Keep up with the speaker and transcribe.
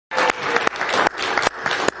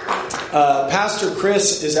Pastor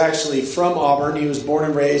Chris is actually from Auburn. He was born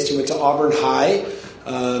and raised. He went to Auburn High.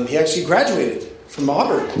 He actually graduated from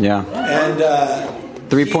Auburn. Yeah. And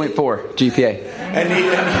 3.4 GPA.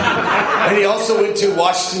 And he also went to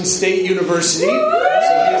Washington State University.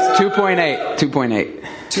 So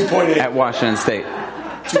 2.8 at Washington State.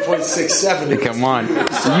 2.67. Come on,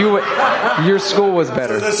 your school was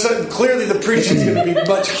better. So clearly, the preaching's going to be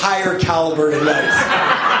much higher caliber tonight.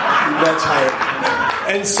 Much higher.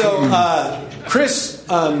 And so, Chris,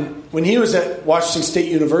 when he was at Washington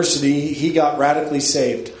State University, he got radically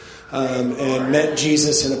saved and met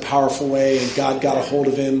Jesus in a powerful way, and God got a hold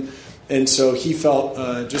of him. And so he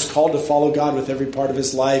felt just called to follow God with every part of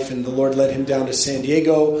his life. And the Lord led him down to San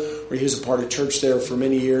Diego, where he was a part of church there for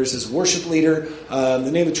many years as a worship leader.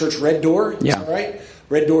 The name of the church, Red Door, is that right?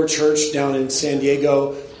 Red Door Church down in San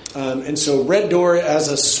Diego. And so Red Door as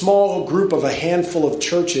a small group of a handful of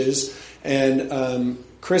churches. And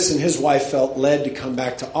Chris and his wife felt led to come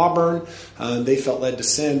back to Auburn. They felt led to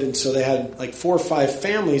send. And so they had like 4 or 5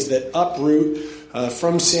 families that uproot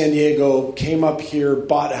from San Diego, came up here,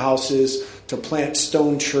 bought houses to plant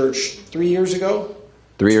Stone Church 3 years ago?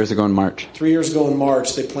 3 years ago in March. 3 years ago in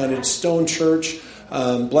March, they planted Stone Church.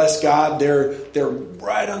 Bless God, they're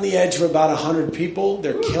right on the edge of about 100 people.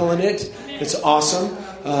 They're killing it. It's awesome.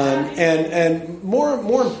 And more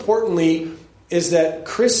importantly is that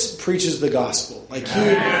Chris preaches the gospel. Like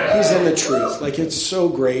he's in the truth. Like it's so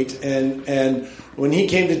great. And when he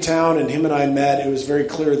came to town and him and I met, it was very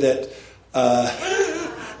clear that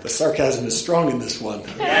the sarcasm is strong in this one.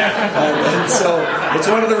 And so it's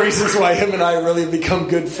one of the reasons why him and I really become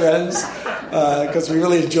good friends, because we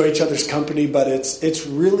really enjoy each other's company. But it's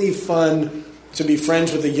really fun to be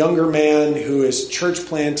friends with a younger man who is church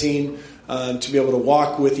planting, to be able to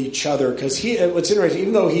walk with each other. Because what's interesting,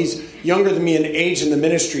 even though he's younger than me in age in the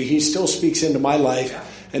ministry, he still speaks into my life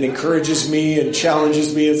and encourages me and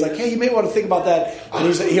challenges me. It's like, hey, you may want to think about that.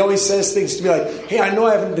 And he always says things to me like, hey, I know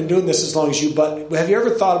I haven't been doing this as long as you, but have you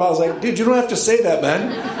ever thought about it? I was like, dude, you don't have to say that,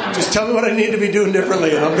 man. Just tell me what I need to be doing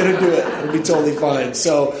differently, and I'm going to do it. It'll be totally fine.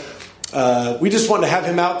 So we just wanted to have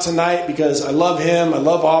him out tonight because I love him. I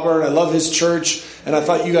love Auburn. I love his church. And I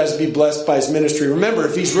thought you guys would be blessed by his ministry. Remember,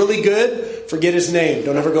 if he's really good, forget his name.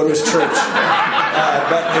 Don't ever go to his church.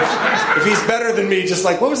 But if he's better than me, just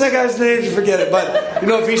like, what was that guy's name? You forget it. But,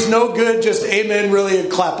 if he's no good, just amen really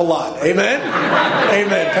and clap a lot. Amen?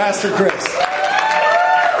 Amen. Pastor Chris.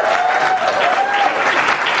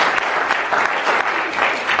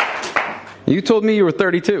 You told me you were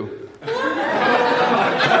 32.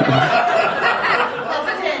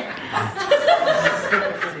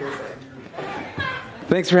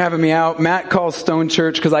 Thanks for having me out. Matt calls Stone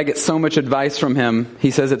Church because I get so much advice from him.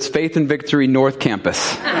 He says it's Faith and Victory North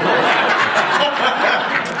Campus.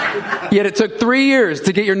 Yet it took 3 years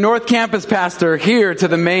to get your North Campus pastor here to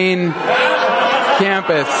the main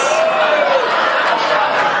campus.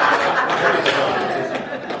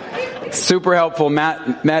 Super helpful.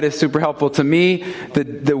 Matt is super helpful to me.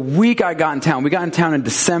 The week I got in town, we got in town in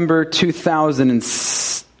December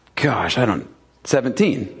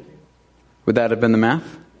 2017. Would that have been the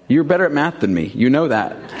math? You're better at math than me. You know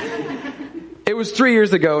that. It was 3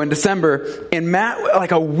 years ago in December, and Matt,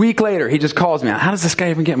 like a week later, he just calls me out. How does this guy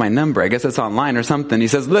even get my number? I guess it's online or something. He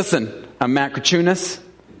says, listen, I'm Matt Krachunas.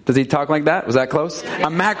 Does he talk like that? Was that close?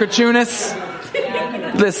 I'm Matt Krachunas.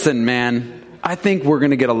 Listen, man, I think we're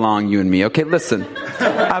going to get along, you and me. Okay, listen.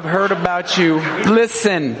 I've heard about you.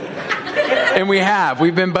 Listen. And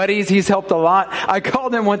we've been buddies. He's helped a lot. I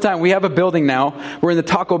called him one time. We have a building now. We're in the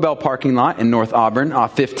Taco Bell parking lot in North Auburn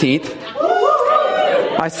off 15th.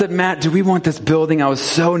 I said, Matt, do we want this building? I was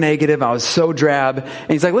so negative. I was so drab.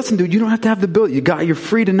 And he's like, listen, dude, you don't have to have the building. You're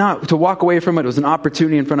free to walk away from it. It was an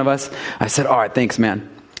opportunity in front of us. I said, all right, thanks, man.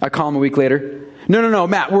 I call him a week later. No,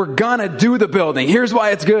 Matt, we're gonna do the building. Here's why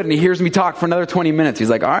it's good. And he hears me talk for another 20 minutes. He's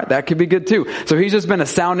like, all right, that could be good too. So he's just been a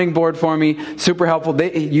sounding board for me. Super helpful.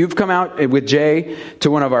 You've come out with Jay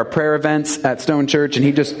to one of our prayer events at Stone Church, and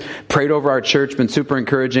he just prayed over our church, been super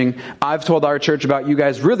encouraging. I've told our church about you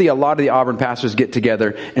guys. Really, a lot of the Auburn pastors get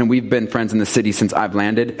together, and we've been friends in the city since I've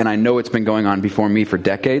landed. And I know it's been going on before me for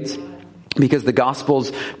decades. Because the gospel's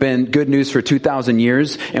been good news for 2,000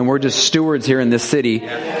 years, and we're just stewards here in this city,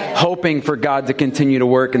 hoping for God to continue to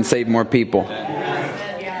work and save more people.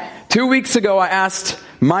 2 weeks ago, I asked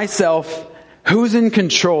myself, who's in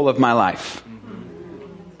control of my life?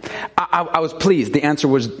 I was pleased. The answer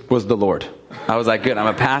was the Lord. I was like, good, I'm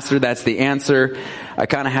a pastor. That's the answer. I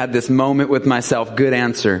kind of had this moment with myself. Good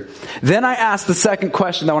answer. Then I asked the second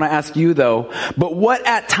question I want to ask you, though. But what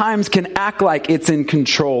at times can act like it's in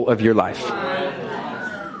control of your life?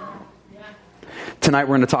 Tonight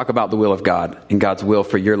we're going to talk about the will of God and God's will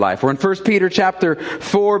for your life. We're in 1 Peter chapter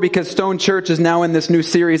 4 because Stone Church is now in this new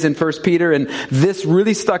series in 1 Peter, and this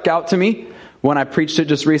really stuck out to me when I preached it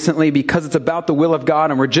just recently because it's about the will of God,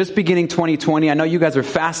 and we're just beginning 2020. I know you guys are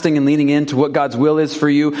fasting and leaning into what God's will is for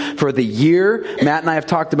you for the year. Matt and I have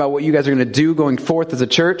talked about what you guys are going to do going forth as a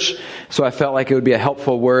church, so I felt like it would be a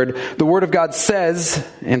helpful word. The Word of God says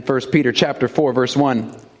in 1 Peter chapter 4, verse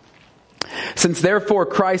 1, "Since therefore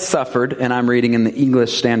Christ suffered," and I'm reading in the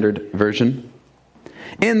English Standard Version,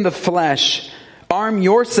 "in the flesh, arm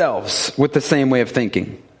yourselves with the same way of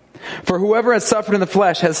thinking. For whoever has suffered in the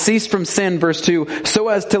flesh has ceased from sin," verse 2, "so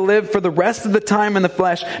as to live for the rest of the time in the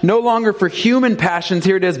flesh, no longer for human passions,"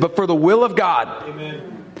 here it is, "but for the will of God." Amen.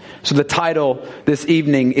 So the title this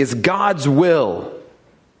evening is God's Will.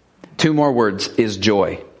 2 more words, is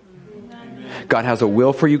joy. God has a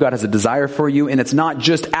will for you. God has a desire for you. And it's not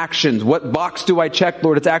just actions. What box do I check,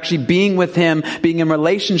 Lord? It's actually being with Him, being in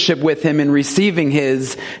relationship with Him and receiving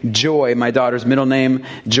His joy. My daughter's middle name,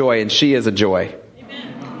 Joy, and she is a joy.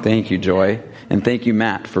 Amen. Thank you, Joy. And thank you,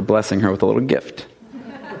 Matt, for blessing her with a little gift.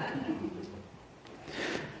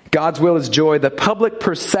 God's will is joy. The public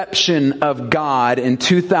perception of God in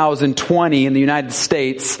 2020 in the United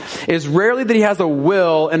States is rarely that He has a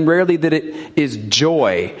will and rarely that it is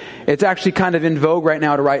joy. It's actually kind of in vogue right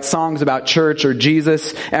now to write songs about church or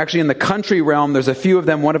Jesus. Actually, in the country realm, there's a few of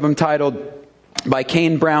them. One of them titled by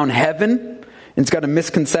Kane Brown, Heaven. It's got a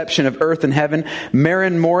misconception of earth and heaven.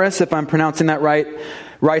 Maren Morris, if I'm pronouncing that right,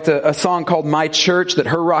 writes a song called My Church, that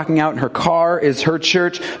her rocking out in her car is her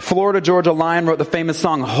church. Florida Georgia Line wrote the famous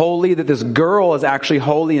song Holy, that this girl is actually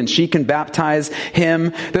holy and she can baptize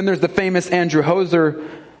him. Then there's the famous Andrew Hoser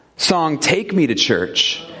song Take Me to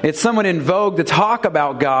Church. It's somewhat in vogue to talk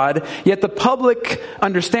about God, yet the public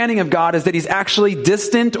understanding of God is that He's actually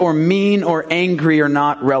distant or mean or angry or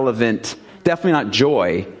not relevant. Definitely not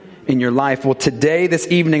joy in your life. Well, today, this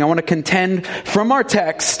evening, I want to contend from our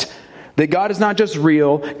text that God is not just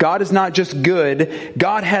real, God is not just good,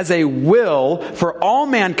 God has a will for all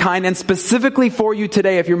mankind, and specifically for you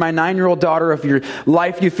today. If you're my 9-year-old daughter, if your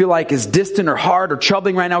life you feel like is distant or hard or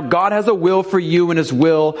troubling right now, God has a will for you, and His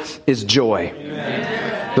will is joy.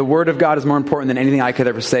 Amen. The Word of God is more important than anything I could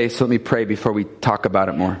ever say, so let me pray before we talk about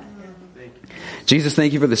it more. Jesus,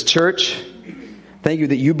 thank you for this church. Thank you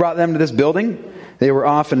that you brought them to this building. They were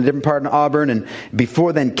off in a different part of Auburn, and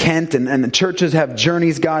before then Kent, and the churches have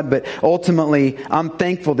journeys, God, but ultimately I'm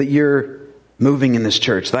thankful that you're moving in this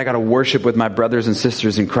church, that I got to worship with my brothers and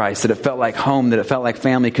sisters in Christ, that it felt like home, that it felt like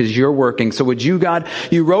family because you're working. So would you, God,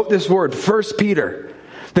 you wrote this word, 1 Peter,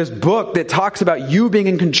 this book that talks about you being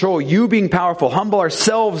in control, you being powerful, humble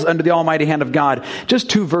ourselves under the almighty hand of God. Just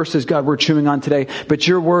 2 verses, God, we're chewing on today, but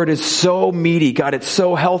your word is so meaty, God, it's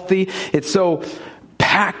so healthy, it's so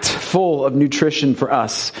packed full of nutrition for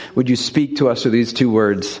us. Would you speak to us through these 2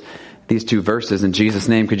 words, these 2 verses? In Jesus'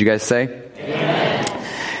 name, could you guys say? Amen.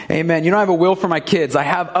 Amen. You know, I have a will for my kids. I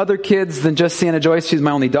have other kids than just Sienna Joyce. She's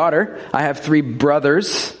my only daughter. I have 3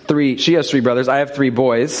 brothers. She has 3 brothers. I have 3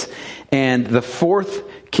 boys. And the 4th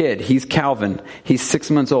kid, he's Calvin. He's 6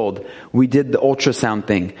 months old. We did the ultrasound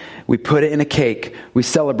thing. We put it in a cake. We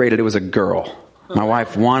celebrated it was a girl. My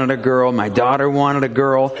wife wanted a girl. My daughter wanted a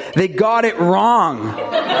girl. They got it wrong.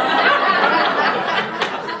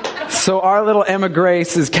 So our little Emma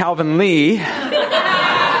Grace is Calvin Lee.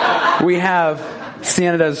 We have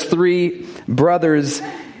Sienna's 3 brothers.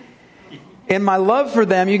 And my love for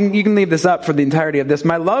them, you can leave this up for the entirety of this.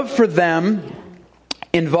 My love for them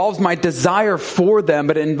involves my desire for them,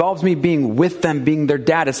 but it involves me being with them, being their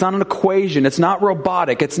dad. It's not an equation. It's not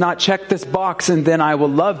robotic. It's not check this box and then I will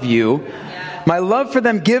love you. My love for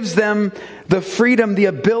them gives them the freedom, the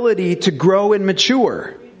ability to grow and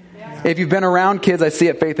mature. If you've been around kids, I see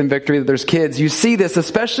at Faith and Victory that there's kids. You see this,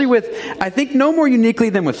 especially with, I think no more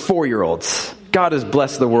uniquely than with 4-year-olds. God has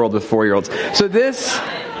blessed the world with 4-year-olds. So this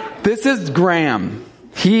is Graham.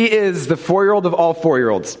 He is the 4-year-old of all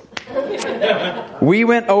 4-year-olds. We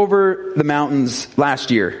went over the mountains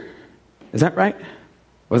last year. Is that right?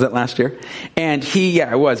 Was that last year? And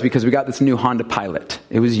it was, because we got this new Honda Pilot.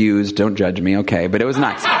 It was used. Don't judge me, okay? But it was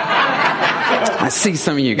nice. I see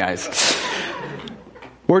some of you guys.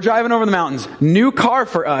 We're driving over the mountains. New car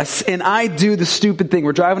for us, and I do the stupid thing.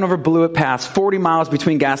 We're driving over Blewett Pass, 40 miles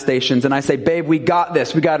between gas stations, and I say, babe, we got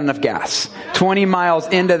this. We got enough gas. 20 miles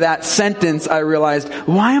into that sentence, I realized,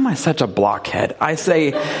 why am I such a blockhead? I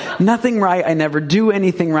say nothing right. I never do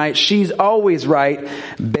anything right. She's always right.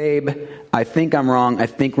 Babe, I think I'm wrong. I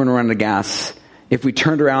think we're going to run out of gas. If we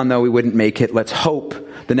turned around, though, we wouldn't make it. Let's hope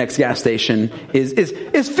the next gas station is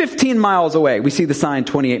 15 miles away. We see the sign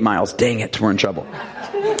 28 miles. Dang it, we're in trouble.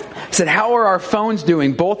 I said, how are our phones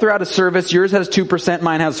doing? Both are out of service. Yours has 2%,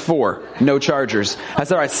 mine has 4. No chargers. I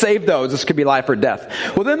said, all right, save those. This could be life or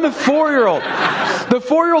death. Well, then the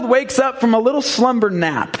 4-year-old wakes up from a little slumber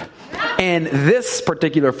nap. And this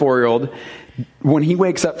particular 4-year-old, when he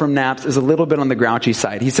wakes up from naps, is a little bit on the grouchy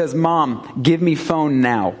side. He says, Mom, give me phone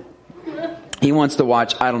now. He wants to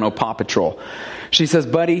watch, I don't know, Paw Patrol. She says,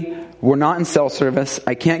 buddy, we're not in cell service.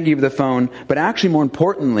 I can't give you the phone. But actually, more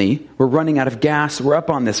importantly, we're running out of gas. We're up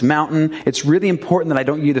on this mountain. It's really important that I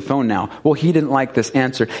don't give you the phone now. Well, he didn't like this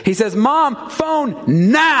answer. He says, Mom,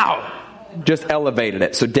 phone now. Just elevated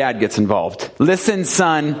it. So Dad gets involved. Listen,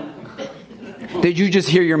 son. Did you just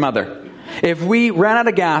hear your mother? If we ran out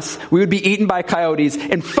of gas, we would be eaten by coyotes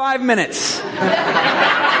in 5 minutes.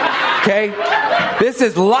 Okay? This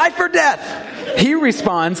is life or death. He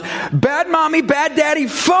responds, bad mommy, bad daddy,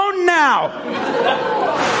 phone now.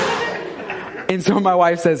 And so my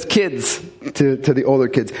wife says, kids, to the older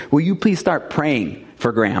kids, will you please start praying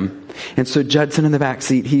for Graham? And so Judson in the back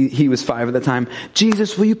seat, he was 5 at the time.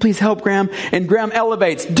 Jesus, will you please help Graham? And Graham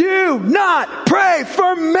elevates, do not pray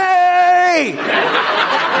for me.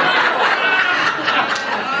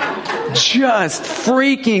 Just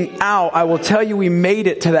freaking out. I will tell you, we made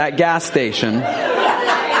it to that gas station.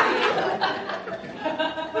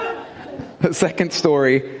 The second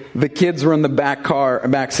story, the kids were in the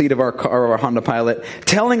back seat of our car, our Honda Pilot,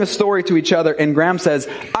 telling a story to each other. And Graham says,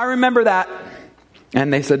 I remember that.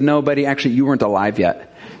 And they said, no, buddy, actually, you weren't alive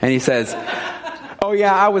yet. And he says, oh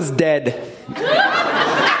yeah, I was dead.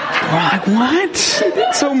 Like, what?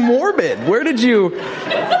 So morbid. Where did you...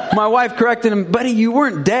 My wife corrected him, buddy, you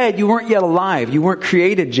weren't dead. You weren't yet alive. You weren't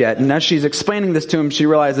created yet. And as she's explaining this to him, she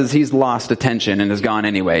realizes he's lost attention and is gone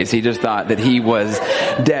anyways. He just thought that he was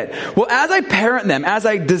dead. Well, as I parent them, as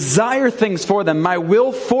I desire things for them, my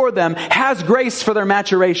will for them has grace for their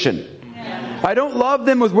maturation. I don't love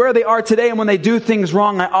them with where they are today, and when they do things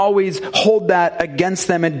wrong, I always hold that against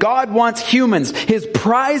them. And God wants humans, His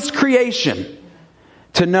prized creation,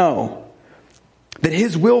 to know that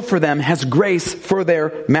His will for them has grace for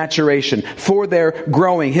their maturation, for their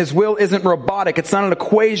growing. His will isn't robotic. It's not an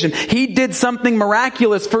equation. He did something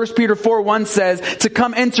miraculous. 1 Peter 4:1 says, to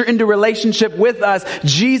come enter into relationship with us.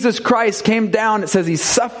 Jesus Christ came down. It says He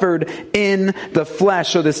suffered in the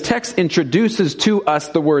flesh. So this text introduces to us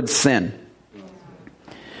the word sin.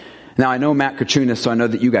 Now, I know Matt Kachunas, so I know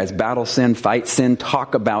that you guys battle sin, fight sin,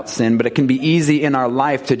 talk about sin, but it can be easy in our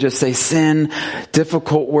life to just say sin,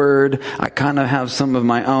 difficult word. I kind of have some of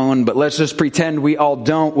my own, but let's just pretend we all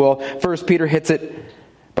don't. Well, 1 Peter hits it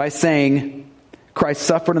by saying, Christ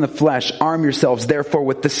suffered in the flesh. Arm yourselves, therefore,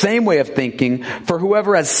 with the same way of thinking, for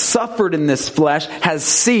whoever has suffered in this flesh has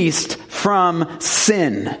ceased from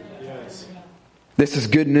sin. This is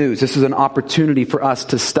good news. This is an opportunity for us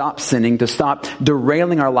to stop sinning, to stop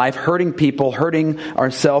derailing our life, hurting people, hurting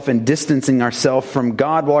ourselves, and distancing ourselves from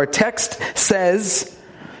God. Well, our text says,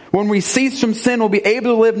 when we cease from sin, we'll be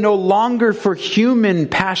able to live no longer for human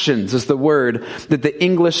passions, is the word that the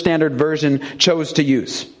English Standard Version chose to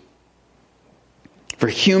use. For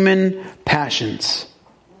human passions.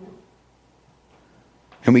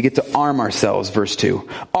 And we get to arm ourselves, verse 2.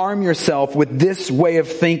 Arm yourself with this way of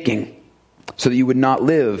thinking, so that you would not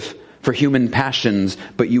live for human passions,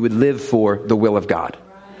 but you would live for the will of God.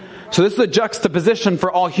 So this is a juxtaposition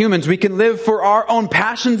for all humans. We can live for our own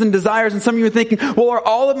passions and desires. And some of you are thinking, well, are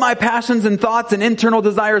all of my passions and thoughts and internal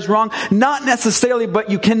desires wrong? Not necessarily,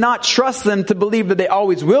 but you cannot trust them to believe that they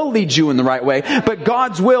always will lead you in the right way. But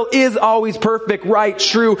God's will is always perfect, right,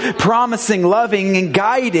 true, promising, loving, and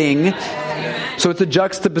guiding. So it's a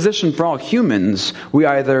juxtaposition for all humans. We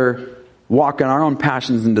either walk in our own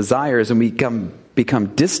passions and desires and we become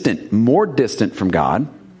distant, more distant from God,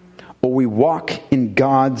 or we walk in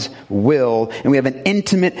God's will and we have an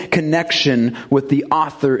intimate connection with the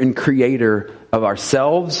author and creator of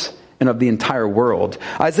ourselves and of the entire world.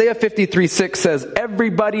 Isaiah 53:6 says,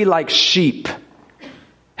 everybody like sheep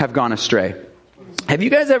have gone astray. Have you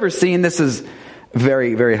guys ever seen, this is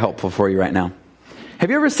very, very helpful for you right now. Have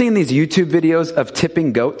you ever seen these YouTube videos of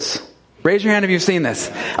tipping goats? Raise your hand if you've seen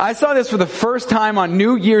this. I saw this for the first time on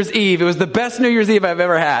New Year's Eve. It was the best New Year's Eve I've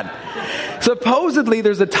ever had. Supposedly,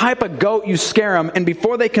 there's a type of goat, you scare them, and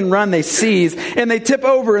before they can run, they seize, and they tip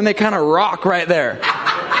over, and they kind of rock right there.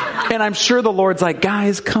 And I'm sure the Lord's like,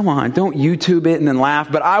 guys, come on, don't YouTube it and then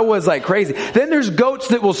laugh. But I was like crazy. Then there's goats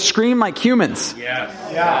that will scream like humans.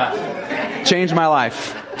 Yes. Yeah. Changed my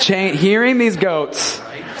life. Hearing these goats.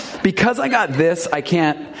 Because I got this, I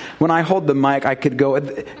can't, when I hold the mic, I could go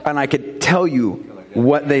and I could tell you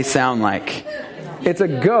what they sound like. It's a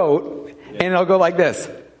goat, and it'll go like this.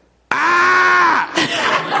 Ah!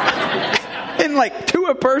 And talking like to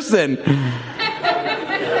a person.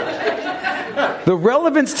 The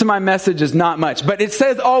relevance to my message is not much, but it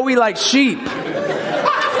says all we like sheep. And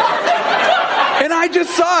I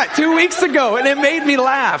just saw it 2 weeks ago, and it made me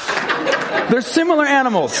laugh. They're similar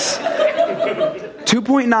animals.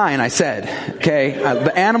 2.9, I said. Okay,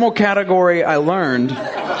 the animal category I learned.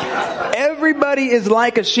 Everybody is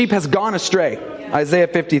like a sheep has gone astray. Isaiah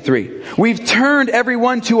 53. We've turned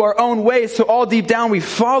everyone to our own way, so all deep down we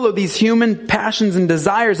follow these human passions and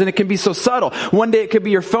desires, and it can be so subtle. One day it could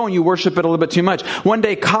be your phone, you worship it a little bit too much. One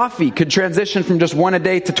day coffee could transition from just 1 a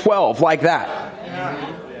day to 12, like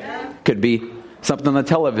that. Could be something on the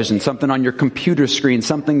television, something on your computer screen,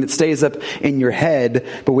 something that stays up in your head,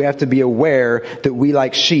 but we have to be aware that we,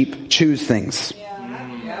 like sheep, choose things.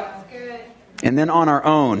 And then on our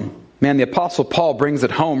own, man, the Apostle Paul brings it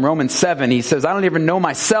home. Romans 7, he says, I don't even know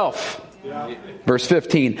myself. Verse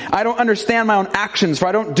 15, I don't understand my own actions, for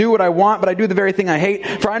I don't do what I want, but I do the very thing I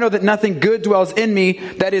hate. For I know that nothing good dwells in me,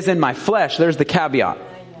 that is in my flesh. There's the caveat.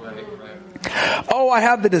 Oh, I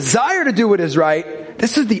have the desire to do what is right.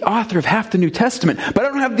 This is the author of half the New Testament. But I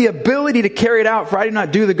don't have the ability to carry it out, for I do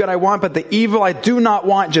not do the good I want, but the evil I do not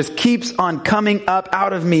want just keeps on coming up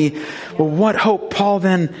out of me. Well, what hope, Paul,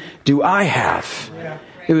 then do I have?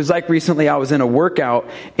 It was like recently I was in a workout,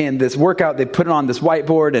 and this workout, they put it on this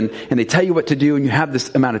whiteboard, and they tell you what to do, and you have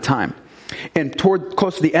this amount of time. And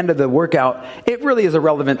close to the end of the workout, it really is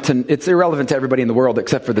irrelevant to everybody in the world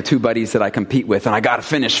except for the 2 buddies that I compete with, and I got to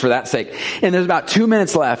finish for that sake. And there's about 2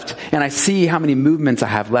 minutes left, and I see how many movements I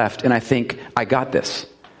have left, and I think, I got this.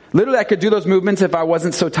 Literally, I could do those movements if I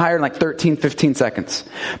wasn't so tired in like 13, 15 seconds.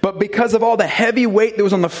 But because of all the heavy weight that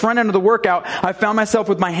was on the front end of the workout, I found myself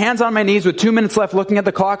with my hands on my knees with 2 minutes left looking at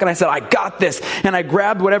the clock, and I said, I got this. And I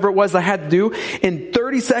grabbed whatever it was I had to do. In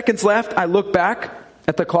 30 seconds left, I looked back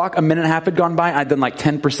at the clock. A minute and a half had gone by. I'd done like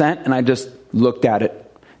 10%, and I just looked at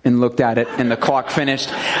it and looked at it, and the clock finished.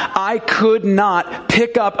 I could not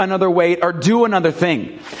pick up another weight or do another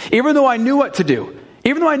thing. Even though I knew what to do.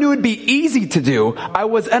 Even though I knew it'd be easy to do, I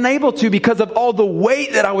was unable to because of all the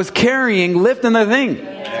weight that I was carrying, lifting the thing.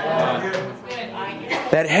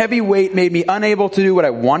 That heavy weight made me unable to do what I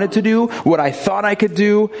wanted to do, what I thought I could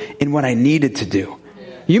do, and what I needed to do.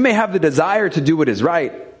 You may have the desire to do what is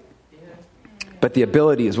right, but the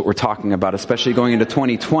ability is what we're talking about, especially going into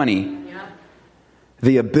 2020.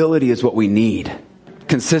 The ability is what we need.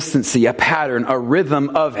 Consistency, a pattern, a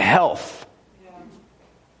rhythm of health.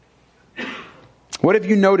 What have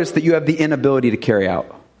you noticed that you have the inability to carry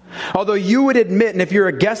out? Although you would admit, and if you're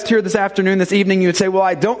a guest here this afternoon, this evening, you would say, well,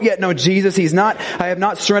 I don't yet know Jesus. I have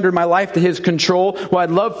not surrendered my life to His control. Well,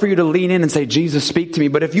 I'd love for you to lean in and say, Jesus, speak to me.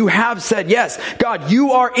 But if you have said, yes, God,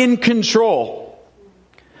 you are in control.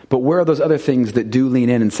 But where are those other things that do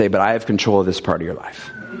lean in and say, but I have control of this part of your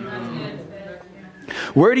life?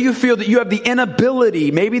 Where do you feel that you have the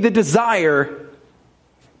inability, maybe the desire?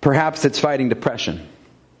 Perhaps it's fighting depression.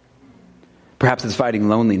 Perhaps it's fighting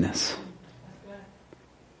loneliness.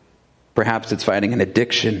 Perhaps it's fighting an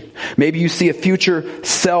addiction. Maybe you see a future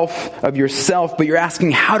self of yourself, but you're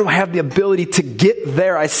asking, how do I have the ability to get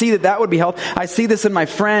there? I see that would be health. I see this in my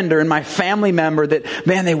friend or in my family member that,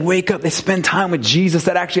 man, they wake up, they spend time with Jesus.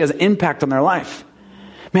 That actually has an impact on their life.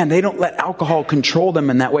 Man, they don't let alcohol control them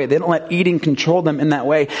in that way. They don't let eating control them in that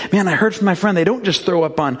way. Man, I heard from my friend, they don't just throw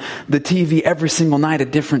up on the TV every single night a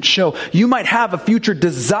different show. You might have a future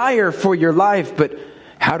desire for your life, but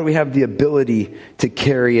how do we have the ability to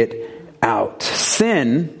carry it out?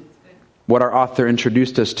 Sin, what our author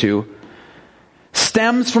introduced us to,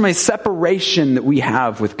 stems from a separation that we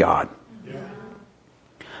have with God.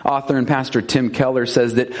 Author and pastor Tim Keller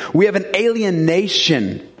says that we have an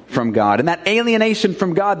alienation from God. And that alienation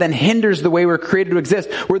from God then hinders the way we're created to exist.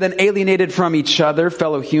 We're then alienated from each other,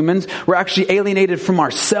 fellow humans. We're actually alienated from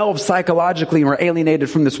ourselves psychologically, and we're alienated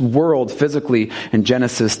from this world physically. And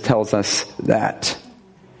Genesis tells us that.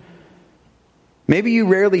 Maybe you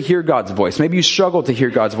rarely hear God's voice. Maybe you struggle to hear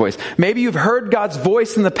God's voice. Maybe you've heard God's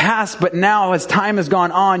voice in the past, but now as time has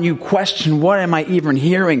gone on, you question, what am I even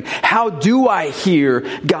hearing? How do I hear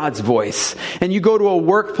God's voice? And you go to a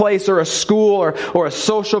workplace or a school or a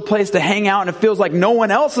social place to hang out, and it feels like no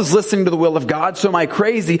one else is listening to the will of God. So am I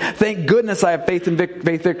crazy? Thank goodness I have faith in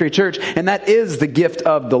Faith Victory Church. And that is the gift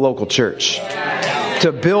of the local church.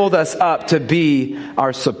 To build us up, to be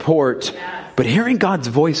our support. But hearing God's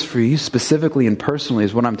voice for you specifically and personally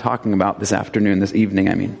is what I'm talking about this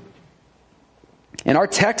evening. And our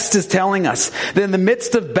text is telling us that in the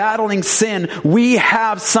midst of battling sin, we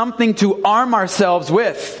have something to arm ourselves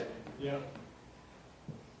with.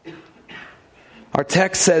 Our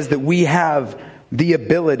text says that we have the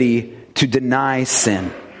ability to deny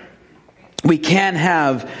sin. We can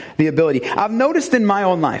have the ability. I've noticed in my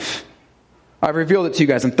own life, I've revealed it to you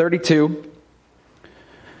guys, I'm 32.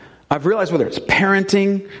 I've realized whether it's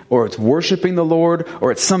parenting or it's worshiping the Lord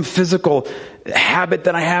or it's some physical habit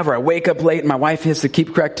that I have, or I wake up late and my wife has to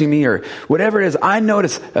keep correcting me, or whatever it is, I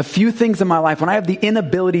notice a few things in my life. When I have the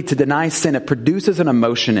inability to deny sin, it produces an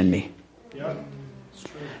emotion in me. Yep.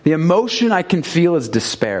 The emotion I can feel is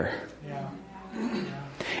despair.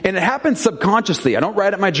 And it happens subconsciously. I don't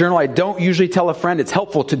write it in my journal. I don't usually tell a friend. It's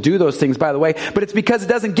helpful to do those things, by the way. But it's because it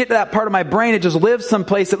doesn't get to that part of my brain. It just lives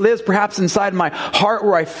someplace. It lives perhaps inside my heart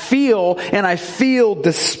where I feel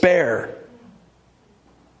despair.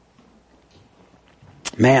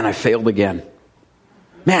 Man, I failed again.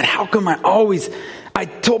 Man, how come I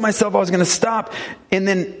told myself I was going to stop, and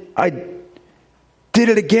then I did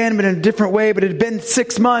it again, but in a different way. But it had been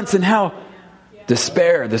 6 months, and how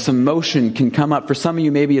despair, this emotion can come up. For some of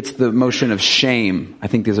you, maybe it's the emotion of shame. I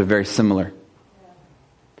think these are very similar.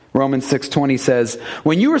 Romans 6:20 says,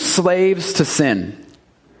 when you were slaves to sin,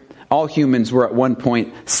 all humans were at one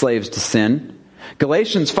point slaves to sin.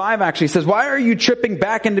 Galatians 5 actually says, why are you tripping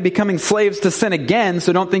back into becoming slaves to sin again?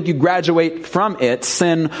 So don't think you graduate from it.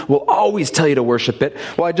 Sin will always tell you to worship it.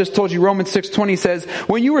 Well, I just told you Romans 6:20 says,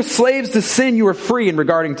 when you were slaves to sin, you were free in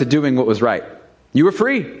regarding to doing what was right. You were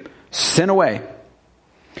free. Sin away.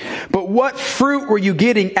 But what fruit were you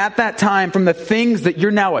getting at that time from the things that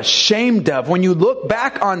you're now ashamed of? When you look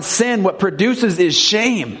back on sin, what produces is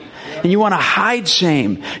shame. And you want to hide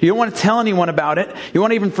shame. You don't want to tell anyone about it. You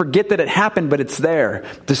want to even forget that it happened, but it's there.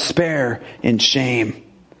 Despair and shame.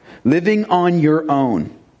 Living on your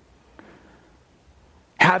own.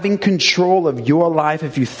 Having control of your life,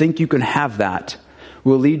 if you think you can have that,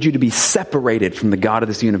 will lead you to be separated from the God of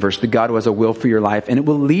this universe, the God who has a will for your life. And it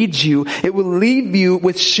will leave you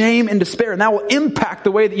with shame and despair. And that will impact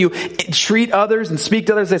the way that you treat others and speak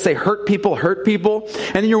to others. They say, hurt people.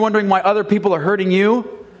 And then you're wondering why other people are hurting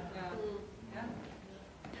you.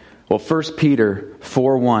 Well, 1 Peter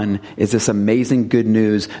 4:1 is this amazing good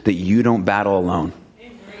news that you don't battle alone.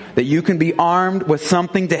 That you can be armed with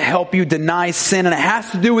something to help you deny sin. And it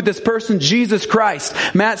has to do with this person, Jesus Christ.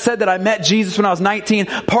 Matt said that I met Jesus when I was 19,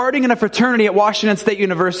 partying in a fraternity at Washington State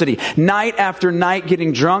University. Night after night,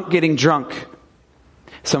 getting drunk.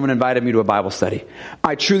 Someone invited me to a Bible study.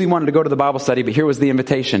 I truly wanted to go to the Bible study, but here was the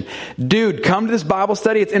invitation. Dude, come to this Bible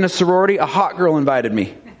study. It's in a sorority. A hot girl invited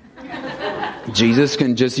me. Jesus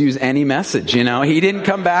can just use any message, you know. He didn't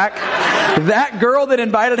come back. That girl that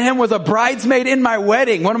invited him was a bridesmaid in my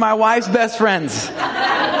wedding, one of my wife's best friends.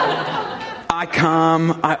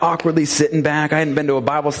 I awkwardly sitting back. I hadn't been to a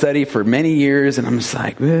Bible study for many years, and I'm just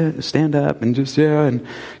like, stand up and and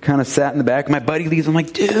kind of sat in the back. My buddy leaves. I'm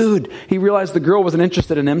like, dude. He realized the girl wasn't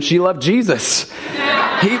interested in him. She loved Jesus.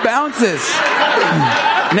 He bounces.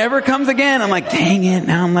 Never comes again. I'm like, dang it,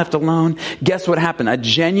 now I'm left alone. Guess what happened? A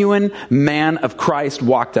genuine man of Christ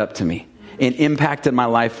walked up to me and impacted my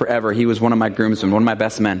life forever. He was one of my groomsmen, one of my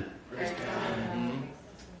best men.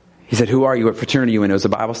 He said, who are you? What fraternity are you in? It was a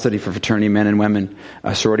Bible study for fraternity men and women,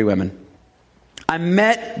 sorority women. I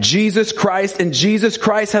met Jesus Christ, and Jesus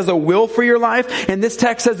Christ has a will for your life. And this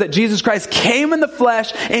text says that Jesus Christ came in the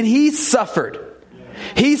flesh and he suffered.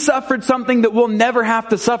 He suffered something that we'll never have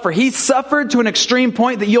to suffer. He suffered to an extreme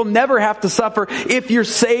point that you'll never have to suffer if you're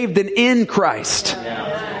saved and in Christ.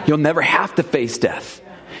 You'll never have to face death.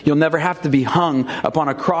 You'll never have to be hung upon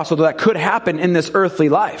a cross, although that could happen in this earthly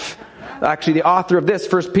life. Actually, the author of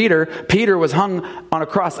this, 1 Peter was hung on a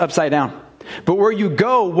cross upside down. But where you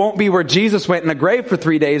go won't be where Jesus went in the grave for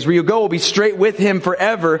 3 days. Where you go will be straight with him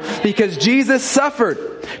forever, because Jesus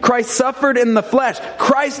suffered. Christ suffered in the flesh.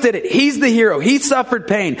 Christ did it. He's the hero. He suffered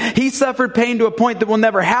pain. He suffered pain to a point that we'll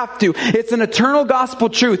never have to. It's an eternal gospel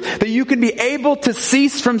truth that you can be able to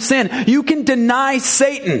cease from sin. You can deny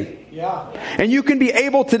Satan. And you can be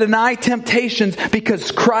able to deny temptations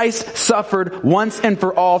because Christ suffered once and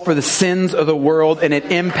for all for the sins of the world, and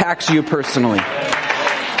it impacts you personally.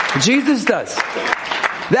 Jesus does.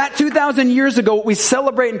 That 2,000 years ago, what we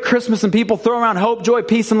celebrate in Christmas and people throw around hope, joy,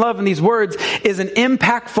 peace, and love in these words is an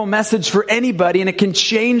impactful message for anybody, and it can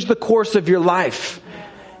change the course of your life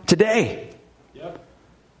today.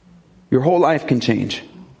 Your whole life can change.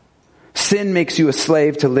 Sin makes you a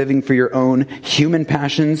slave to living for your own human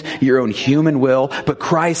passions, your own human will, but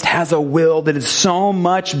Christ has a will that is so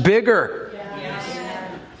much bigger.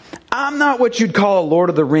 I'm not what you'd call a Lord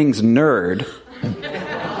of the Rings nerd.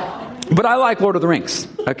 But I like Lord of the Rings,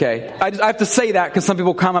 okay? I have to say that because some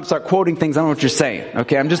people come up and start quoting things. I don't know what you're saying,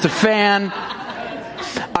 okay? I'm just a fan.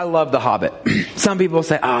 I love The Hobbit. Some people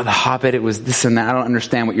say, The Hobbit, it was this and that. I don't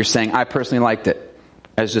understand what you're saying. I personally liked it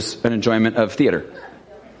as just an enjoyment of theater.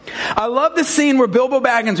 I love the scene where Bilbo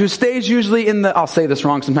Baggins, who stays usually in the, I'll say this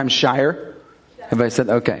wrong sometimes, Shire. Have I said,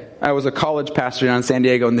 okay. I was a college pastor down in San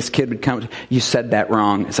Diego, and this kid would come, you said that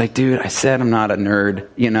wrong. It's like, dude, I said I'm not a nerd.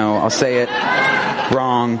 I'll say it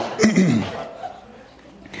wrong.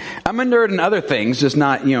 I'm a nerd in other things, just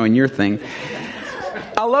not, in your thing.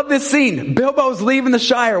 I love this scene. Bilbo's leaving the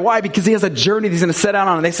Shire. Why? Because he has a journey he's going to set out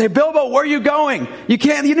on. And they say, Bilbo, where are you going? You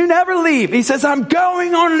never leave. He says, I'm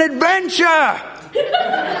going on an adventure.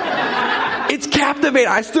 It's captivating.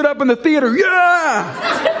 I stood up in the theater.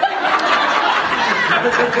 Yeah.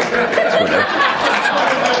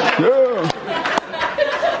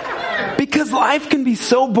 Because life can be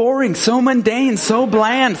so boring, so mundane, so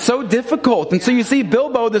bland, so difficult. And so you see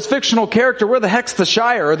Bilbo, this fictional character, where the heck's the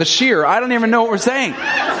Shire or the Sheer? I don't even know what we're saying.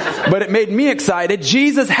 But it made me excited.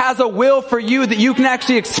 Jesus has a will for you that you can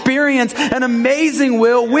actually experience an amazing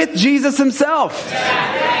will with Jesus himself.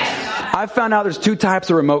 I've found out there's 2 types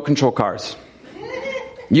of remote control cars.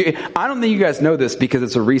 I don't think you guys know this because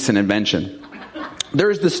it's a recent invention.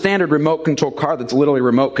 There's the standard remote control car that's literally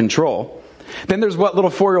remote control. Then there's what little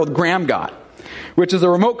 4-year-old Graham got, which is a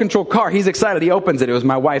remote control car. He's excited. He opens it. It was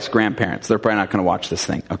my wife's grandparents. They're probably not going to watch this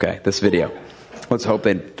thing. Okay, this video. Let's hope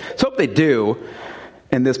they do.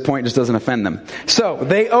 And this point just doesn't offend them. So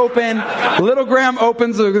they open. Little Graham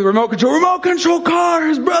opens the remote control car.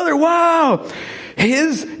 His brother. Wow.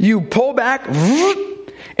 You pull back,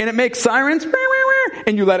 and it makes sirens,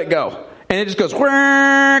 and you let it go. And it just goes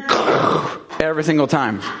every single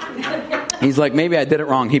time. He's like, maybe I did it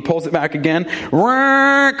wrong. He pulls it back again.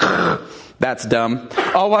 That's dumb.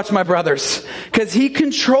 I'll watch my brother's. Because he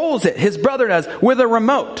controls it. His brother does with a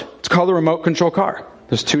remote. It's called a remote control car.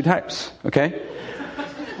 There's 2 types. Okay?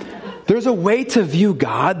 There's a way to view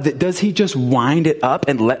God that does he just wind it up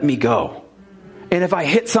and let me go? And if I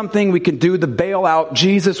hit something, we can do the bailout.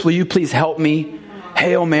 Jesus, will you please help me?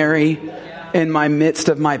 Hail Mary, in my midst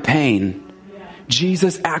of my pain.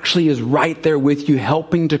 Jesus actually is right there with you,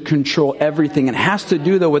 helping to control everything. It has to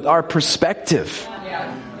do, though, with our perspective.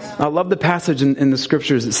 I love the passage in the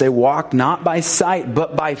scriptures that say, walk not by sight,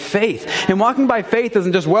 but by faith. And walking by faith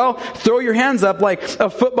isn't just, throw your hands up like a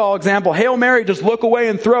football example. Hail Mary, just look away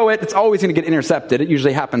and throw it. It's always going to get intercepted. It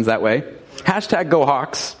usually happens that way. Hashtag go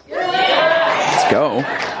Hawks. Let's go.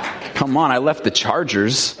 Come on, I left the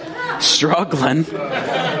Chargers struggling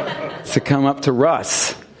to come up to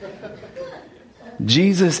Russ.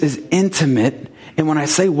 Jesus is intimate. And when I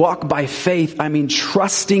say walk by faith, I mean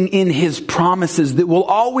trusting in his promises that will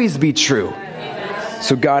always be true.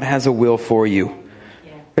 So God has a will for you.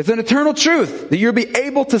 It's an eternal truth that you'll be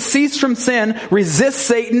able to cease from sin, resist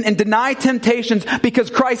Satan, and deny temptations because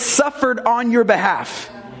Christ suffered on your behalf.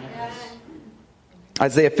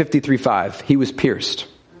 Isaiah 53:5, he was pierced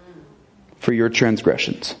for your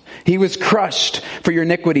transgressions. He was crushed for your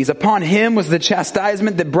iniquities. Upon him was the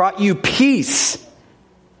chastisement that brought you peace.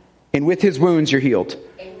 And with his wounds you're healed.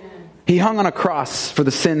 Amen. He hung on a cross for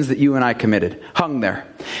the sins that you and I committed. Hung there.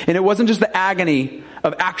 And it wasn't just the agony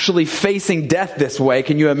of actually facing death this way.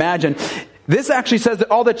 Can you imagine? This actually says that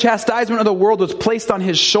all the chastisement of the world was placed on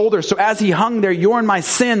his shoulders. So as he hung there, your and my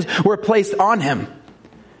sins were placed on him.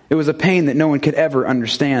 It was a pain that no one could ever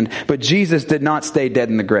understand. But Jesus did not stay dead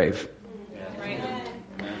in the grave.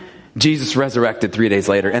 Jesus resurrected 3 days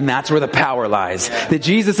later, and that's where the power lies. That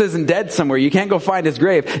Jesus isn't dead somewhere. You can't go find his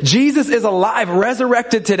grave. Jesus is alive,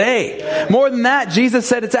 resurrected today. More than that, Jesus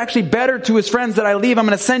said it's actually better to his friends that I leave. I'm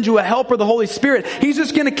going to send you a helper, the Holy Spirit. He's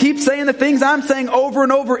just going to keep saying the things I'm saying over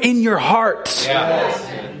and over in your heart.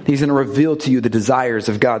 He's going to reveal to you the desires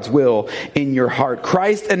of God's will in your heart.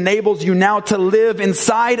 Christ enables you now to live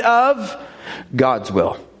inside of God's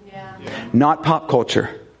will. Not pop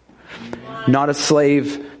culture. Not a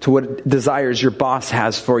slave to what desires your boss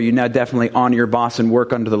has for you. Now definitely honor your boss and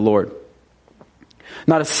work under the Lord.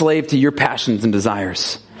 Not a slave to your passions and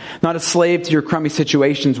desires. Not a slave to your crummy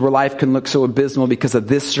situations where life can look so abysmal because of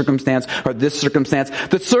this circumstance or this circumstance.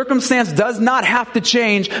 The circumstance does not have to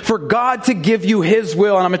change for God to give you his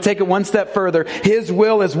will. And I'm going to take it one step further. His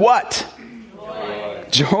will is what?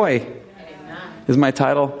 Joy. Is my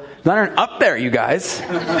title. Not up there, you guys.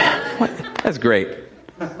 That's great.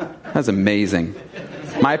 That's amazing.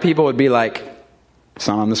 My people would be like, it's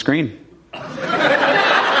not on the screen.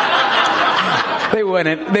 They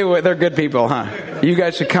wouldn't. They're good people, huh? You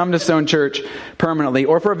guys should come to Stone Church permanently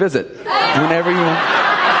or for a visit. Whenever you want.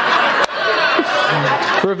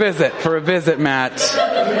 For a visit, Matt.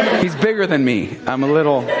 He's bigger than me. I'm a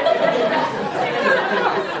little...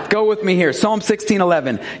 Go with me here. Psalm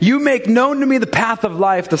 16:11. You make known to me the path of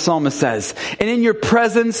life, the psalmist says. And in your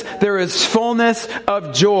presence there is fullness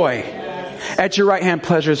of joy. At your right hand,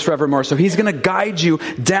 pleasures forevermore. So he's going to guide you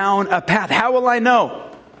down a path. How will I know?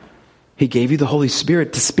 He gave you the Holy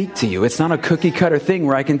Spirit to speak to you. It's not a cookie cutter thing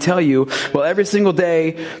where I can tell you, well, every single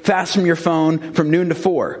day, fast from your phone from noon to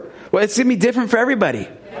 4. Well, it's going to be different for everybody.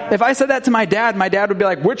 If I said that to my dad would be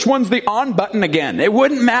like, which one's the on button again? It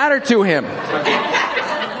wouldn't matter to him.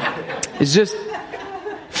 It's just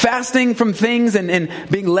fasting from things and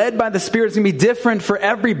being led by the Spirit is going to be different for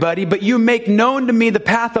everybody, but you make known to me the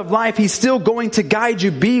path of life. He's still going to guide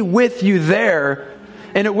you, be with you there,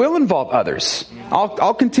 and it will involve others.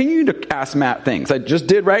 I'll continue to ask Matt things. I just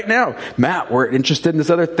did right now. Matt, we're interested in this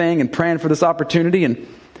other thing and praying for this opportunity, and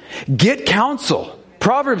get counsel.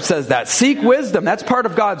 Proverbs says that. Seek wisdom. That's part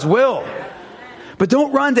of God's will. But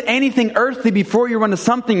don't run to anything earthly before you run to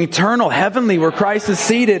something eternal, heavenly, where Christ is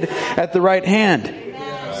seated at the right hand.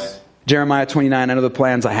 Yes. Jeremiah 29, I know the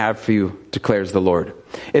plans I have for you, declares the Lord.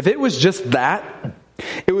 If it was just that,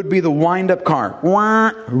 it would be the wind-up car.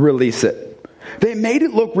 Wah, release it. They made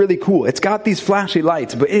it look really cool. It's got these flashy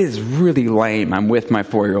lights, but it is really lame. I'm with my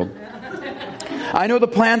 4-year-old. I know the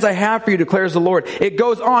plans I have for you, declares the Lord. It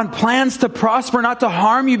goes on, plans to prosper, not to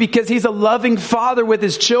harm you, because he's a loving father with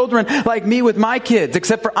his children, like me with my kids,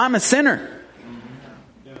 except for I'm a sinner.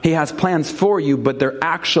 He has plans for you, but they're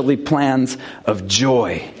actually plans of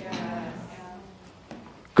joy.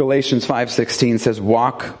 Galatians 5:16 says,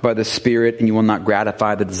 walk by the Spirit and you will not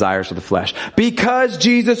gratify the desires of the flesh. Because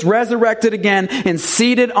Jesus resurrected again and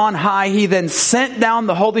seated on high, he then sent down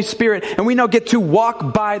the Holy Spirit, and we now get to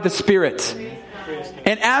walk by the Spirit.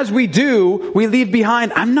 And as we do, we leave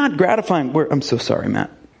behind, I'm not gratifying. I'm so sorry, Matt.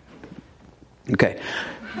 Okay.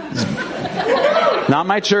 Not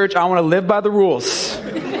my church. I want to live by the rules.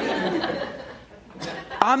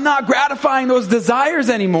 I'm not gratifying those desires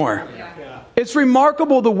anymore. It's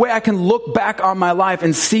remarkable the way I can look back on my life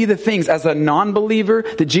and see the things as a non-believer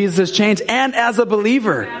that Jesus has changed, and as a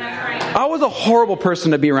believer. I was a horrible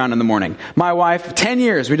person to be around in the morning. My wife, 10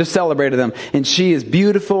 years, we just celebrated them, and she is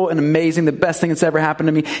beautiful and amazing, the best thing that's ever happened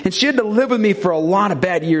to me. And she had to live with me for a lot of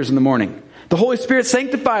bad years in the morning. The Holy Spirit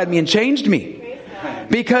sanctified me and changed me.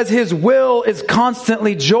 Because his will is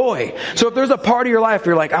constantly joy. So if there's a part of your life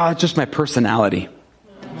where you're like, it's just my personality,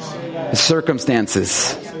 the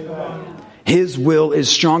circumstances, his will is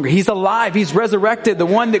stronger. He's alive. He's resurrected. The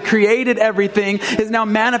one that created everything is now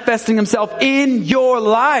manifesting himself in your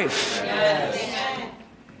life. Yes.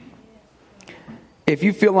 If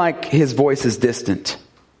you feel like his voice is distant,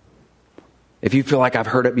 if you feel like I've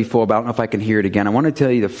heard it before, but I don't know if I can hear it again, I want to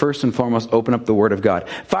tell you to first and foremost, open up the Word of God.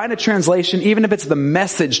 Find a translation, even if it's the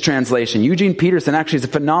Message translation. Eugene Peterson actually is a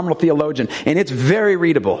phenomenal theologian, and it's very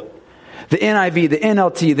readable. The NIV, the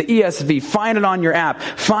NLT, the ESV, find it on your app.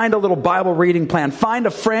 Find a little Bible reading plan. Find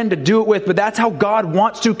a friend to do it with, but that's how God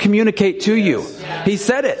wants to communicate to you. He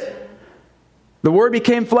said it. The Word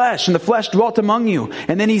became flesh, and the flesh dwelt among you.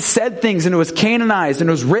 And then he said things, and it was canonized, and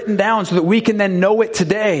it was written down so that we can then know it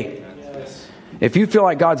today. If you feel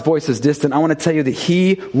like God's voice is distant, I want to tell you that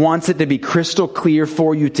he wants it to be crystal clear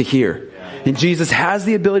for you to hear. And Jesus has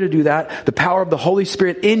the ability to do that. The power of the Holy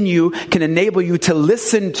Spirit in you can enable you to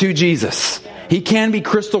listen to Jesus. He can be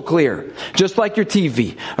crystal clear. Just like your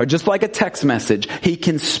TV or just like a text message, he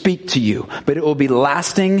can speak to you. But it will be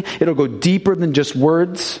lasting. It'll go deeper than just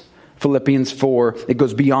words. Philippians 4, it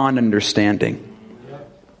goes beyond understanding.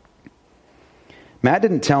 Matt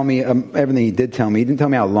didn't tell me everything he did tell me. He didn't tell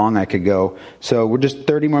me how long I could go. So we're just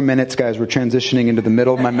 30 more minutes, guys. We're transitioning into the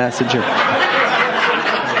middle of my message here.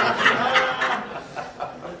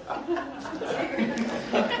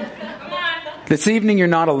 This evening, you're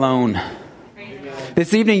not alone.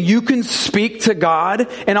 This evening, you can speak to God.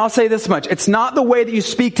 And I'll say this much. It's not the way that you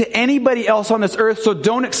speak to anybody else on this earth, so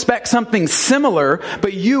don't expect something similar,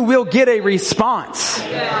 but you will get a response.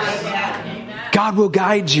 God will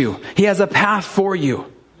guide you. He has a path for you.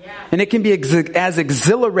 And it can be as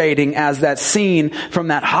exhilarating as that scene from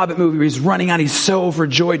that Hobbit movie where he's running out. He's so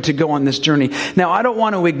overjoyed to go on this journey. Now, I don't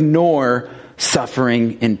want to ignore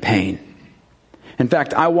suffering and pain. In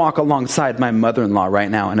fact, I walk alongside my mother-in-law right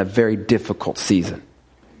now in a very difficult season.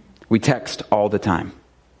 We text all the time.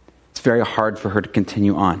 It's very hard for her to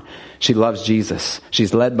continue on. She loves Jesus.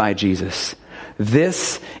 She's led by Jesus.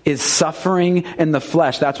 This is suffering in the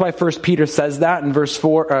flesh. That's why 1 Peter says that in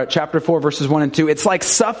chapter 4, verses 1 and 2. It's like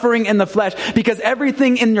suffering in the flesh, because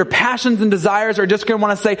everything in your passions and desires are just going to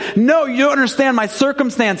want to say, no, you don't understand my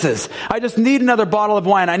circumstances. I just need another bottle of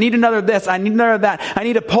wine. I need another this. I need another that. I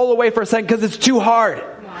need to pull away for a second because it's too hard.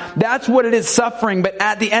 That's what it is, suffering. But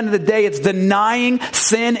at the end of the day, it's denying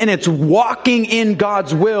sin and it's walking in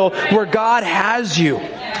God's will where God has you.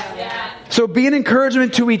 So be an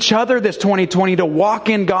encouragement to each other this 2020 to walk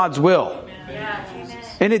in God's will.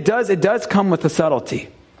 And it does come with a subtlety.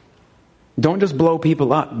 Don't just blow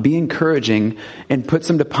people up. Be encouraging and put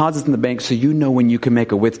some deposits in the bank so you know when you can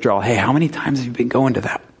make a withdrawal. Hey, how many times have you been going to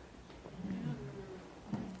that?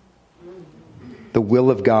 The will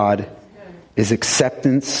of God is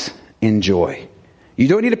acceptance and joy. You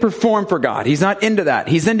don't need to perform for God. He's not into that.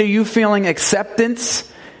 He's into you feeling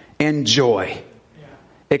acceptance and joy.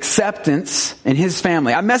 Acceptance in his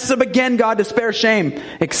family. I messed up again, God, to spare shame.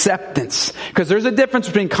 Acceptance. Because there's a difference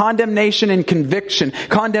between condemnation and conviction.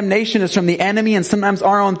 Condemnation is from the enemy and sometimes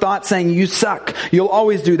our own thoughts saying, you suck. You'll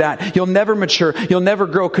always do that. You'll never mature. You'll never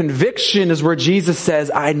grow. Conviction is where Jesus says,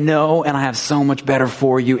 I know and I have so much better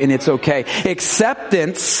for you and it's okay.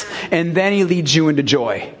 Acceptance, and then he leads you into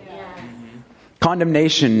joy.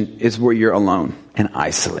 Condemnation is where you're alone and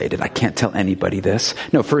isolated. I can't tell anybody this.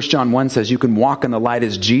 No, 1 John 1 says you can walk in the light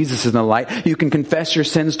as Jesus is in the light. You can confess your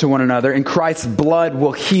sins to one another and Christ's blood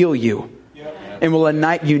will heal you. And will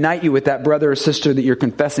unite you with that brother or sister that you're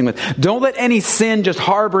confessing with. Don't let any sin just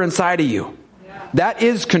harbor inside of you. That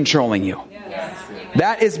is controlling you.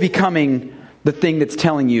 That is becoming the thing that's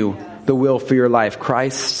telling you the will for your life.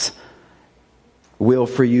 Christ's will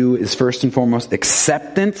for you is first and foremost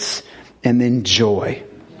acceptance and then joy.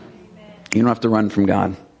 You don't have to run from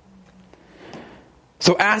God.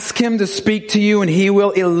 So ask him to speak to you and he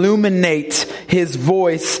will illuminate his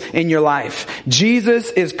voice in your life.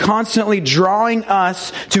 Jesus is constantly drawing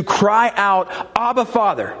us to cry out, Abba,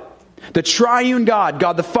 Father. The triune God,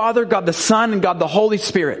 God the Father, God the Son, and God the Holy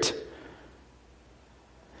Spirit.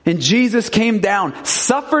 And Jesus came down,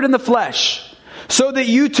 suffered in the flesh, so that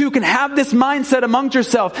you too can have this mindset amongst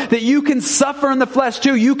yourself, that you can suffer in the flesh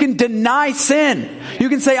too. You can deny sin. You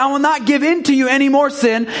can say, I will not give in to you any more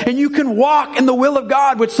sin. And you can walk in the will of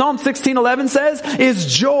God, which Psalm 16:11 says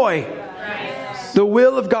is joy. The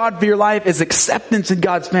will of God for your life is acceptance in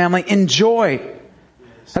God's family and joy.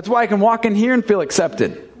 That's why I can walk in here and feel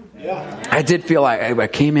accepted. I did feel like, I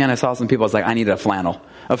came in, I saw some people, I was like, I needed a flannel.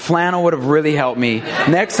 A flannel would have really helped me.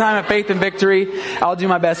 Next time at Faith and Victory, I'll do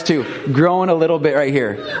my best too. Growing a little bit right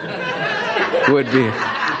here would be.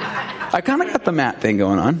 I kind of got the mat thing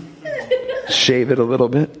going on. Shave it a little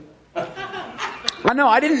bit. I know,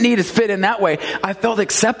 I didn't need to fit in that way. I felt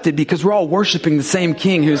accepted because we're all worshiping the same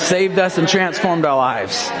King who saved us and transformed our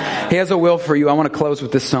lives. He has a will for you. I want to close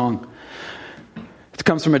with this song. It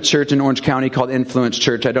comes from a church in Orange County called Influence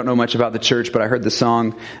Church. I don't know much about the church, but I heard the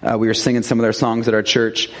song. We were singing some of their songs at our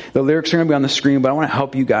church. The lyrics are going to be on the screen, but I want to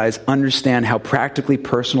help you guys understand how practically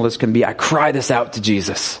personal this can be. I cry this out to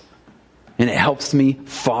Jesus, and it helps me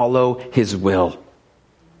follow his will.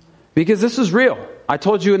 Because this is real. I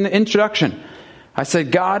told you in the introduction. I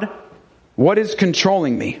said, God, what is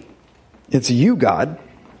controlling me? It's you, God.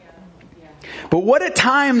 But what at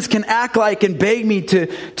times can act like and beg me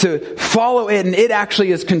to follow it, and it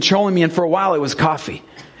actually is controlling me. And for a while it was coffee.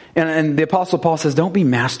 And the Apostle Paul says, don't be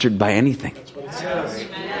mastered by anything. That's what it says.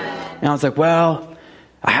 And I was like, well,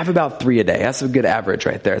 I have about 3 a day. That's a good average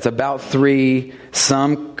right there. It's about 3.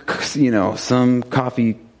 Some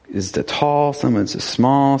coffee is too tall, some it's too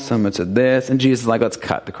small, some it's this. And Jesus is like, let's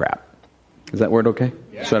cut the crap. Is that word okay?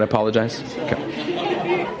 Yeah. Should I apologize?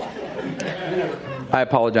 Okay. I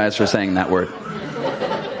apologize for saying that word.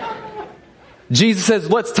 Jesus says,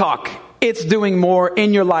 let's talk. It's doing more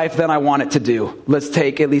in your life than I want it to do. Let's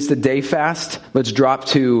take at least a day fast. Let's drop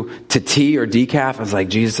to tea or decaf. I was like,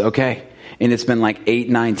 Jesus, okay. And it's been like 8,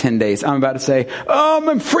 9, 10 days. I'm about to say,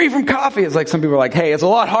 I'm free from coffee. It's like some people are like, hey, it's a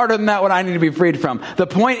lot harder than that what I need to be freed from. The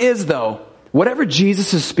point is though, whatever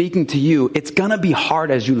Jesus is speaking to you, it's going to be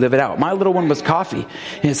hard as you live it out. My little one was coffee.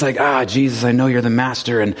 And it's like, Jesus, I know you're the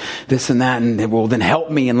master and this and that. And well, then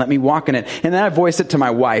help me and let me walk in it. And then I voiced it to my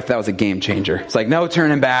wife. That was a game changer. It's like, no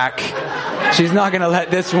turning back. She's not going to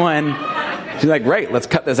let this one. She's like, great, let's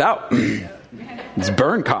cut this out. It's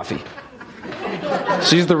burn coffee.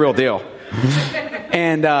 She's the real deal.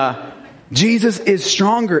 And, Jesus is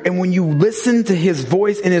stronger, and when you listen to his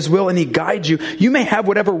voice and his will and he guides you, you may have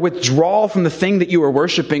whatever withdrawal from the thing that you are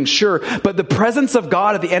worshiping, sure, but the presence of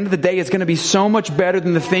God at the end of the day is going to be so much better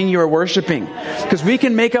than the thing you are worshiping. Because we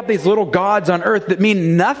can make up these little gods on earth that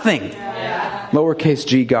mean nothing. Lowercase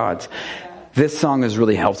g gods. This song has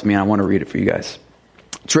really helped me, and I want to read it for you guys.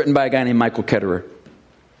 It's written by a guy named Michael Ketterer.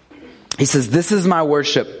 He says, this is my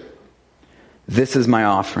worship. This is my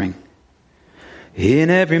offering. In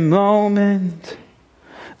every moment,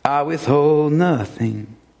 I withhold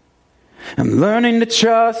nothing. I'm learning to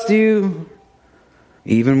trust you,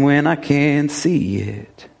 even when I can't see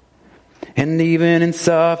it. And even in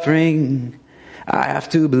suffering, I have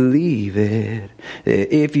to believe it.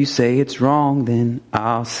 That if you say it's wrong, then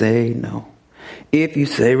I'll say no. If you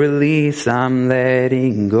say release, I'm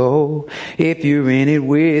letting go. If you're in it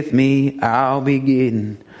with me, I'll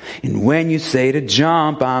begin. And when you say to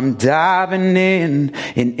jump, I'm diving in.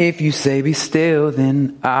 And if you say be still,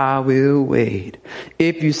 then I will wait.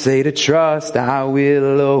 If you say to trust, I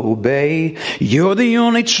will obey. You're the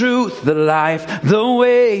only truth, the life, the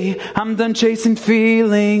way. I'm done chasing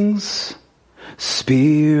feelings.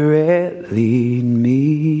 Spirit, lead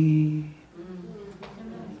me.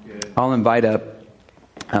 I'll invite up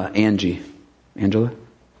Angie. Angela?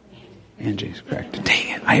 Angie's correct. Dang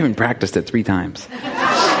it. I even practiced it 3 times.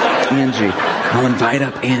 Angie. I'll invite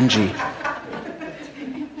up Angie.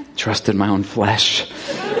 Trusted my own flesh.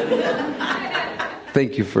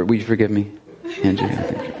 Thank you will you forgive me? Angie,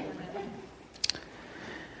 thank you.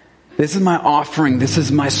 This is my offering. This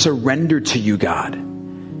is my surrender to you, God.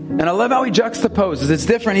 And I love how he juxtaposes. It's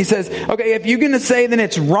different. He says, okay, if you're going to say that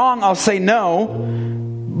it's wrong, I'll say no.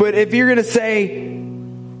 But if you're going to say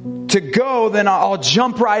to go, then I'll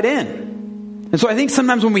jump right in. And so I think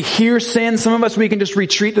sometimes when we hear sin, some of us, we can just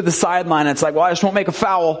retreat to the sideline. It's like, well, I just won't make a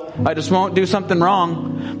foul. I just won't do something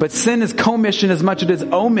wrong. But sin is commission as much as it is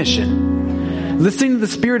omission. Listening to the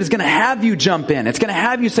Spirit is going to have you jump in. It's going to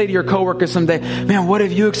have you say to your coworker someday, man, what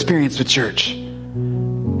have you experienced with church?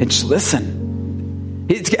 And just listen.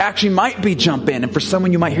 It actually might be jump in. And for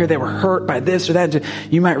someone, you might hear they were hurt by this or that.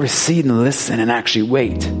 You might recede and listen and actually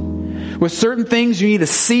wait. With certain things, you need to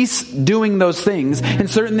cease doing those things. And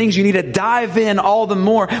certain things, you need to dive in all the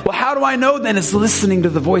more. Well, how do I know then? It's listening to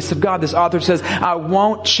the voice of God. This author says, I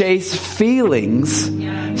won't chase feelings.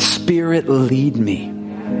 Spirit, lead me.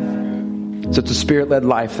 So it's a Spirit-led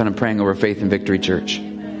life that I'm praying over Faith and Victory Church.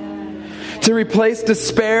 To replace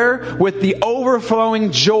despair with the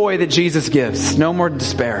overflowing joy that Jesus gives. No more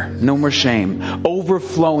despair. No more shame.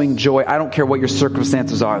 Overflowing joy. I don't care what your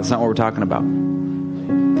circumstances are. That's not what we're talking about.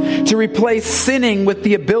 To replace sinning with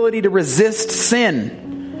the ability to resist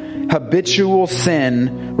sin. Habitual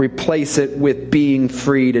sin, replace it with being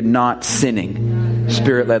free to not sinning.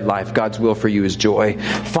 Spirit-led life. God's will for you is joy.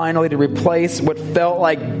 Finally, to replace what felt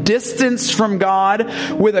like distance from God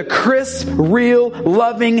with a crisp, real,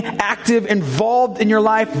 loving, active, involved in your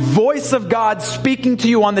life voice of God speaking to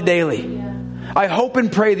you on the daily. I hope and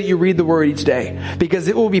pray that you read the Word each day because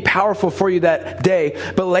it will be powerful for you that day.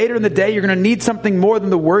 But later in the day, you're going to need something more than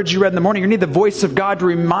the words you read in the morning. You're going to need the voice of God to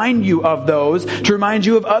remind you of those, to remind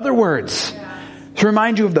you of other words, to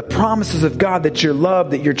remind you of the promises of God that you're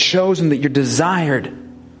loved, that you're chosen, that you're desired.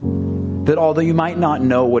 That although you might not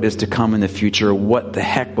know what is to come in the future or what the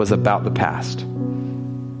heck was about the past,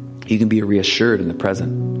 you can be reassured in the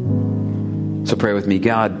present. So pray with me.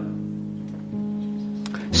 God,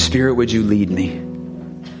 Spirit, would you lead me?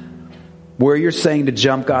 Where you're saying to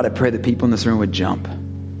jump, God, I pray that people in this room would jump.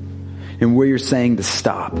 And where you're saying to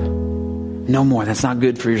stop, no more, that's not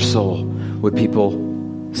good for your soul, would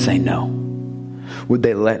people say no? Would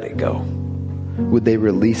they let it go? Would they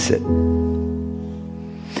release it?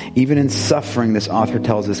 Even in suffering, this author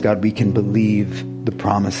tells us, God, we can believe the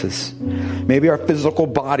promises. Maybe our physical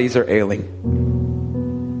bodies are ailing.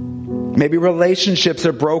 Maybe relationships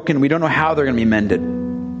are broken. We don't know how they're going to be mended.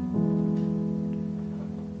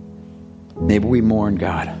 Maybe we mourn,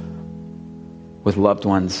 God, with loved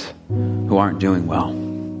ones who aren't doing well.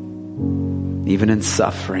 Even in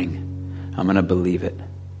suffering, I'm going to believe it.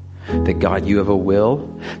 That God, you have a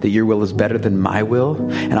will, that your will is better than my will,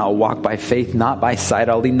 and I'll walk by faith, not by sight.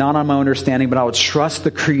 I'll lean not on my understanding, but I will trust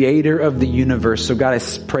the Creator of the universe. So God, I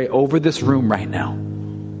pray over this room right now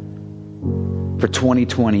for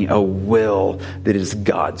 2020, a will that is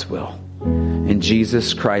God's will. In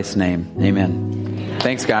Jesus Christ's name, amen.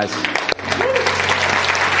 Thanks, guys.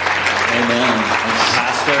 Amen. Thanks,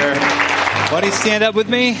 Pastor. Buddy, stand up with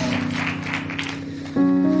me.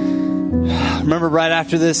 Remember, right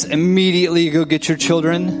after this, immediately go get your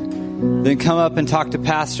children. Then come up and talk to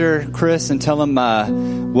Pastor Chris and tell him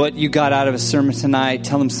what you got out of his sermon tonight.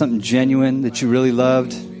 Tell him something genuine that you really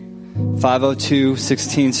loved. 502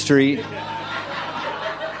 16th Street.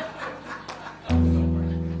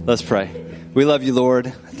 Let's pray. We love you,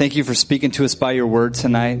 Lord. Thank you for speaking to us by your word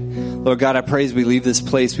tonight. Lord God, I pray as we leave this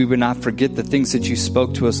place, we would not forget the things that you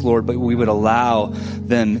spoke to us, Lord, but we would allow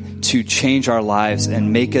them to change our lives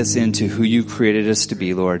and make us into who you created us to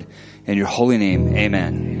be, Lord. In your holy name,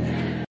 amen.